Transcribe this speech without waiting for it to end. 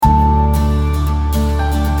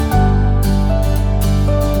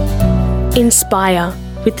Inspire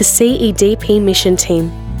with the CEDP Mission Team,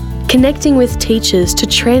 connecting with teachers to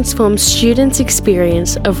transform students'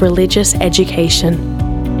 experience of religious education.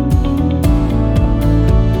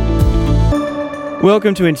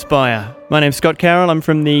 Welcome to Inspire. My name's Scott Carroll. I'm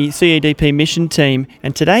from the CEDP Mission Team,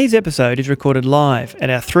 and today's episode is recorded live at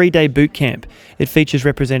our 3-day boot camp. It features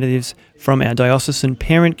representatives from our diocesan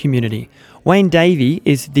parent community. Wayne Davey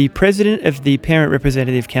is the President of the Parent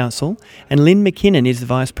Representative Council, and Lynn McKinnon is the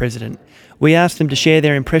Vice President. We asked them to share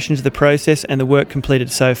their impressions of the process and the work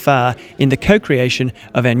completed so far in the co-creation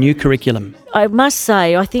of our new curriculum. I must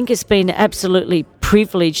say, I think it's been absolutely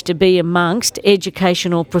privileged to be amongst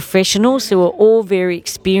educational professionals who are all very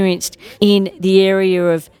experienced in the area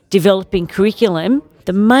of developing curriculum.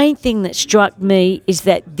 The main thing that struck me is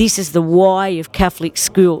that this is the why of Catholic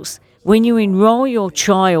schools. When you enrol your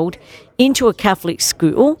child into a Catholic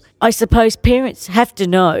school, I suppose parents have to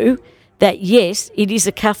know that yes, it is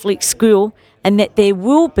a Catholic school and that there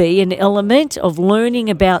will be an element of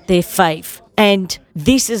learning about their faith. And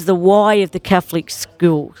this is the why of the Catholic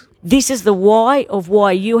school. This is the why of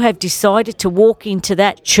why you have decided to walk into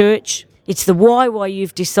that church. It's the why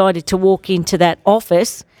you've decided to walk into that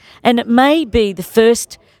office. And it may be the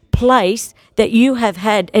first place that you have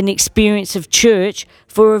had an experience of church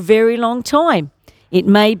for a very long time. It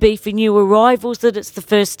may be for new arrivals that it's the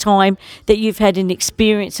first time that you've had an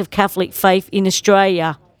experience of Catholic faith in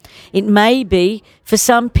Australia. It may be for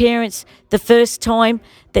some parents the first time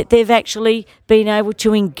that they've actually been able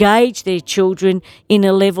to engage their children in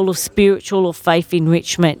a level of spiritual or faith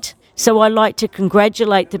enrichment. So I'd like to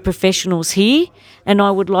congratulate the professionals here, and I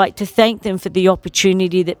would like to thank them for the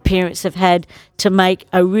opportunity that parents have had to make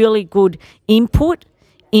a really good input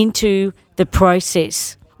into the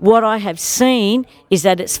process. What I have seen is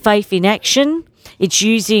that it's faith in action. It's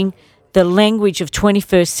using the language of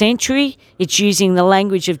 21st century. It's using the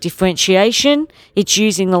language of differentiation. It's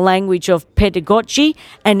using the language of pedagogy.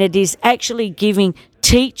 And it is actually giving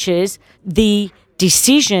teachers the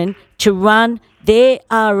decision to run their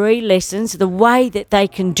RE lessons the way that they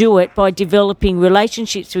can do it by developing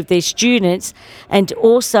relationships with their students and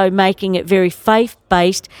also making it very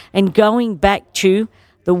faith-based and going back to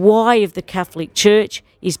the why of the Catholic Church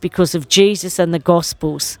is because of Jesus and the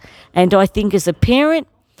Gospels. And I think as a parent,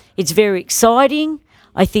 it's very exciting.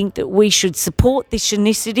 I think that we should support this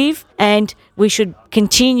initiative and we should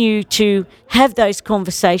continue to have those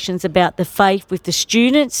conversations about the faith with the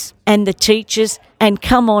students and the teachers and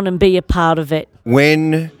come on and be a part of it.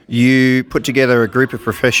 When you put together a group of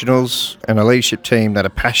professionals and a leadership team that are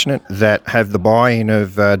passionate, that have the buy-in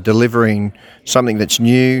of delivering something that's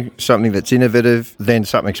new, something that's innovative, then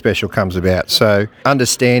something special comes about. So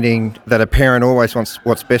understanding that a parent always wants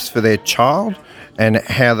what's best for their child and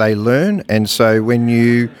how they learn. And so when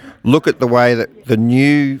you look at the way that the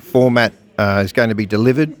new format is going to be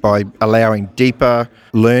delivered by allowing deeper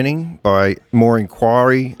learning, by more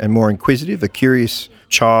inquiry and more inquisitive, a curious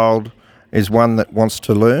child is one that wants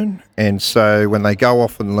to learn, and so when they go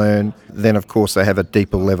off and learn, then of course they have a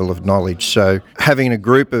deeper level of knowledge. So having a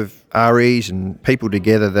group of REs and people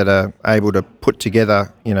together that are able to put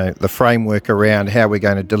together, the framework around how we're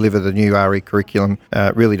going to deliver the new RE curriculum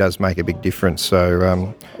really does make a big difference.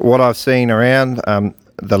 So what I've seen around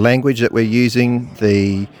the language that we're using,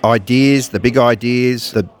 the ideas, the big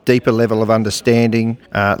ideas, the deeper level of understanding,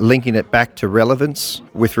 linking it back to relevance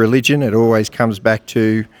with religion, it always comes back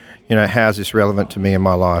to how's this relevant to me in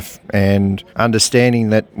my life? And understanding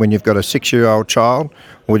that when you've got a 6-year-old child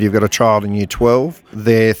or you've got a child in year 12,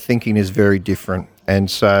 their thinking is very different. And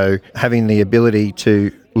so having the ability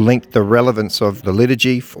to link the relevance of the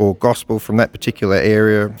liturgy or gospel from that particular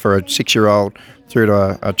area for a 6-year-old through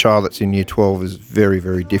to a child that's in year 12 is very,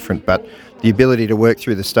 very different. But the ability to work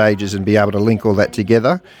through the stages and be able to link all that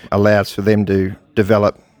together allows for them to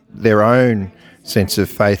develop their own sense of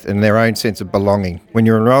faith and their own sense of belonging. When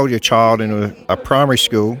you enrol your child into a primary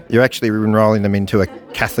school, you're actually enrolling them into a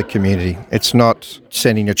Catholic community. It's not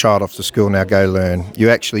sending your child off to school, now go learn. You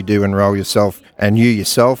actually do enrol yourself, and you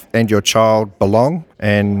yourself and your child belong,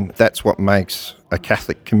 and that's what makes a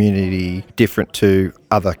Catholic community different to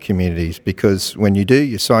other communities, because when you do,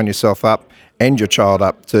 you sign yourself up and your child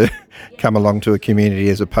up to come along to a community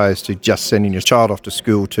as opposed to just sending your child off to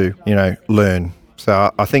school to, learn.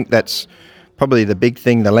 So I think that's probably the big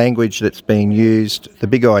thing, the language that's being used, the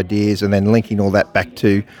big ideas, and then linking all that back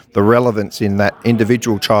to the relevance in that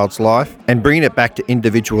individual child's life and bringing it back to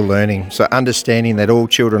individual learning. So understanding that all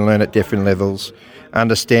children learn at different levels,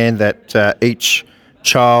 understand that each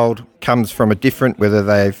child comes from a different, whether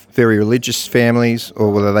they've very religious families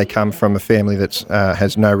or whether they come from a family that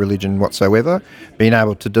has no religion whatsoever, being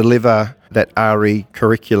able to deliver that RE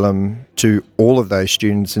curriculum to all of those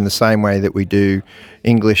students in the same way that we do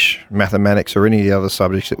English, mathematics or any of the other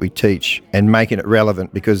subjects that we teach, and making it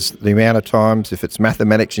relevant, because the amount of times if it's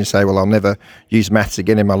mathematics and you say, well, I'll never use maths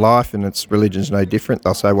again in my life, and it's religion's no different,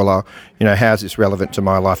 they'll say, well, how's this relevant to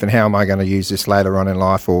my life and how am I going to use this later on in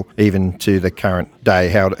life or even to the current day?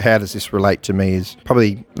 How does this relate to me is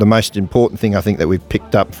probably the most important thing I think that we've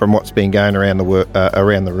picked up from what's been going around the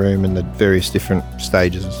room in the various different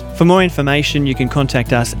stages. For more information, you can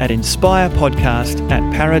contact us at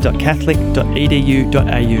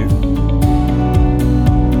inspirepodcast@para.catholic.edu.au.